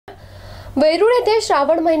वेरूळ येथे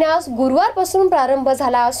श्रावण महिन्यास गुरुवारपासून प्रारंभ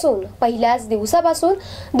झाला असून पहिल्याच दिवसापासून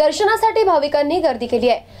दर्शनासाठी भाविकांनी गर्दी केली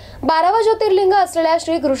आहे। 12वा ज्योतिर्लिंग असलेल्या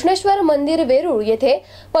श्री कृष्णेश्वर मंदिर वेरूळ येथे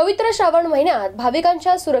पवित्र श्रावण महिन्यात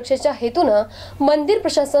भाविकांच्या सुरक्षेच्या हेतूने मंदिर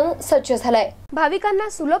प्रशासन सज्ज झालंय। भाविकांना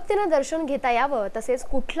सुलभतेने दर्शन घेता यावं तसेच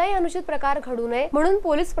कुठलाही अनुचित प्रकार घडू नये म्हणून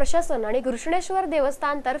पोलीस प्रशासन आणि कृष्णेश्वर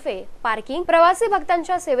देवस्थान तर्फे पार्किंग, प्रवासी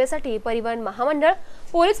भक्तांच्या सेवेसाठी परिवहन महामंडळ,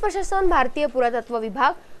 पोलीस प्रशासन, भारतीय पुरातत्व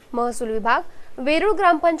विभाग, महसूल विभाग, वेरूळ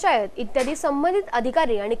ग्रामपंचायत इत्यादी संबंधित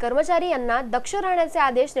अधिकारी आणि कर्मचारी यांना दक्ष राहण्याचे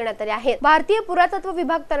आदेश देण्यात आले आहेत। भारतीय पुरातत्व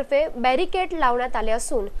विभाग तर्फे बॅरिकेड लावण्यात आले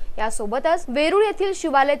असून यासोबतच वेरूळ येथील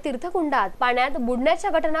शिवालय तीर्थकुंडात पाण्यात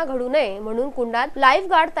बुडण्याच्या घटना घडू नये म्हणून कुंडात लाईव्ह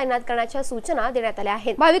गार्ड तैनात करण्याच्या सूचना देण्यात आल्या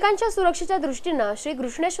आहेत। भाविकांच्या सुरक्षेच्या दृष्टीने श्री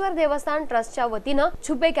कृष्णेश्वर देवस्थान ट्रस्टच्या वतीने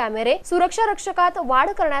छुपे कॅमेरे, सुरक्षा रक्षकात वाढ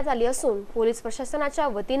करण्यात आली असून पोलीस प्रशासनाच्या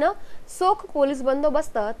वतीने चोख पोलीस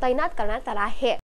बंदोबस्त तैनात करण्यात आला आहे।